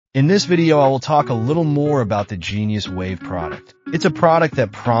In this video, I will talk a little more about the Genius Wave product. It's a product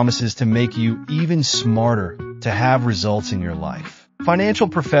that promises to make you even smarter to have results in your life. Financial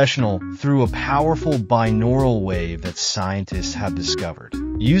professional through a powerful binaural wave that scientists have discovered.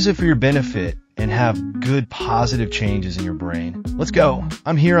 Use it for your benefit and have good positive changes in your brain. Let's go.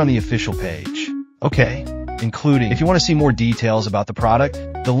 I'm here on the official page. Okay. Including, if you want to see more details about the product,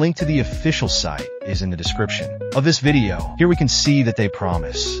 the link to the official site is in the description of this video. Here we can see that they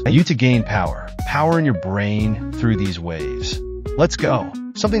promise you to gain power in your brain through these waves. Let's go.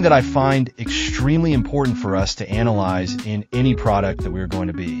 Something that I find extremely important for us to analyze in any product that we're going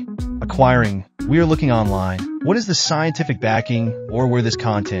to be acquiring. We are looking online. What is the scientific backing or where this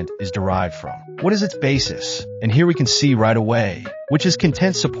content is derived from? What is its basis? And here we can see right away, which is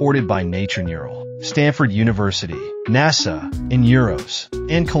content supported by Nature Neural, Stanford University, NASA, and Euros,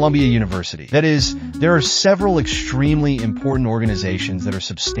 and Columbia University. That is, there are several extremely important organizations that are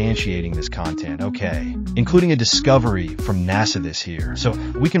substantiating this content, okay, including a discovery from NASA this year. So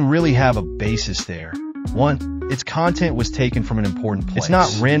we can really have a basis there. One, its content was taken from an important place. It's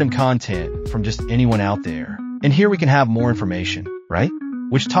not random content from just anyone out there. And here we can have more information, right?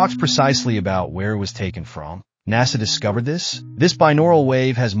 Which talks precisely about where it was taken from. NASA discovered this. This binaural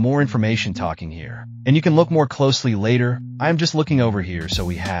wave has more information talking here. And you can look more closely later. I am just looking over here, so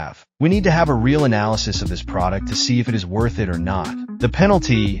we need to have a real analysis of this product to see if it is worth it or not. The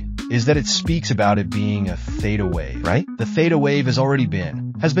penalty is that it speaks about it being a theta wave, right? The theta wave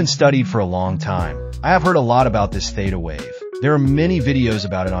has been studied for a long time. I have heard a lot about this theta wave. There are many videos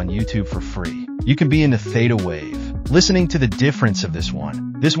about it on YouTube for free. You can be in the theta wave. Listening to the difference of this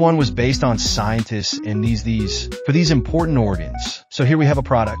one. This one was based on scientists and for these important organs. So here we have a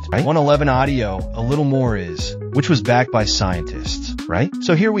product, right? 111 audio, a little more is, which was backed by scientists, right?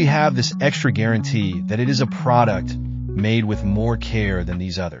 So here we have this extra guarantee that it is a product made with more care than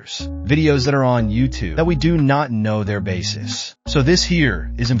these others. Videos that are on YouTube that we do not know their basis. So this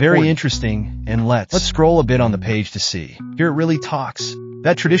here is very interesting, and let's scroll a bit on the page to see. Here it really talks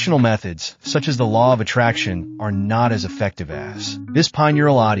that traditional methods, such as the law of attraction, are not as effective as this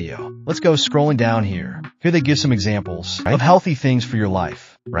binaural audio. Let's go scrolling down here. Here they give some examples of healthy things for your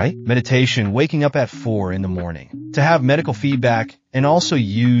life, right? Meditation, waking up at 4 in the morning, to have medical feedback, and also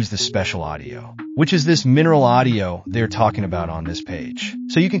use the special audio, which is this mineral audio they're talking about on this page.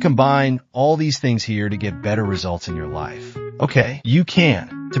 So you can combine all these things here to get better results in your life. Okay, you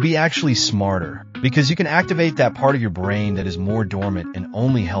can, to be actually smarter, because you can activate that part of your brain that is more dormant and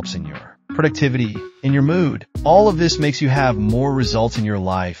only helps in your productivity, in your mood. All of this makes you have more results in your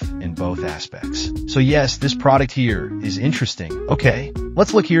life in both aspects. So yes, this product here is interesting. Okay,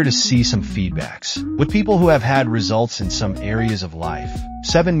 let's look here to see some feedbacks with people who have had results in some areas of life.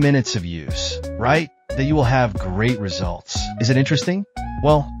 7 minutes of use, right? That you will have great results. Is it interesting?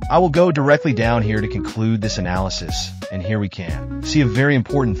 Well, I will go directly down here to conclude this analysis, and here we can see a very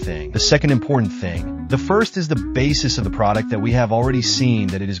important thing. The second important thing. The first is the basis of the product that we have already seen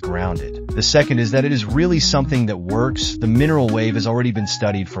that it is grounded. The second is that it is really something that works. The mineral wave has already been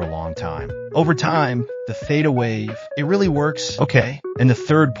studied for a long time. Over time, the theta wave, it really works. Okay. And the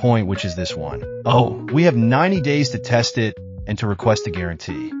third point, which is this one. Oh, we have 90 days to test it and to request a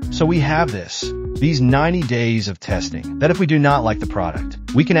guarantee. So we have these 90 days of testing, that if we do not like the product,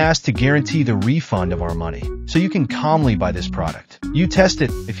 we can ask to guarantee the refund of our money. So you can calmly buy this product. You test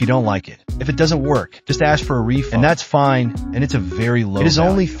it if you don't like it. If it doesn't work, just ask for a refund. And that's fine, and it's a very low value. It is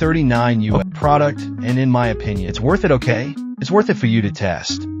only $39 US product, and in my opinion, it's worth it, okay? It's worth it for you to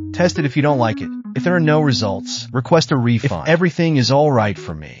test. Test it if you don't like it. If there are no results, request a refund. If everything is all right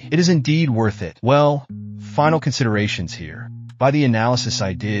for me, it is indeed worth it. Well, final considerations here. By the analysis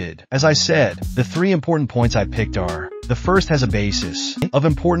I did, as I said, the 3 important points I picked are, the first has a basis of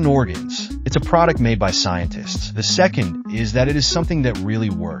important organs. It's a product made by scientists. The second is that it is something that really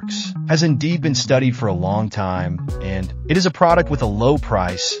works, has indeed been studied for a long time, and it is a product with a low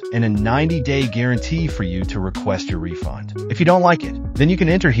price and a 90-day guarantee for you to request your refund. If you don't like it, then you can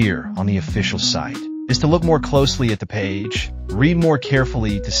enter here on the official site. Is to look more closely at the page, read more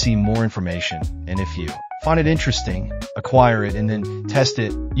carefully to see more information, and if you find it interesting, acquire it, and then test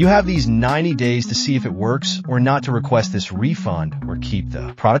it. You have these 90 days to see if it works or not to request this refund or keep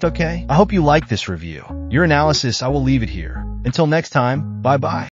the product, okay? I hope you liked this review. Your analysis, I will leave it here. Until next time, bye-bye.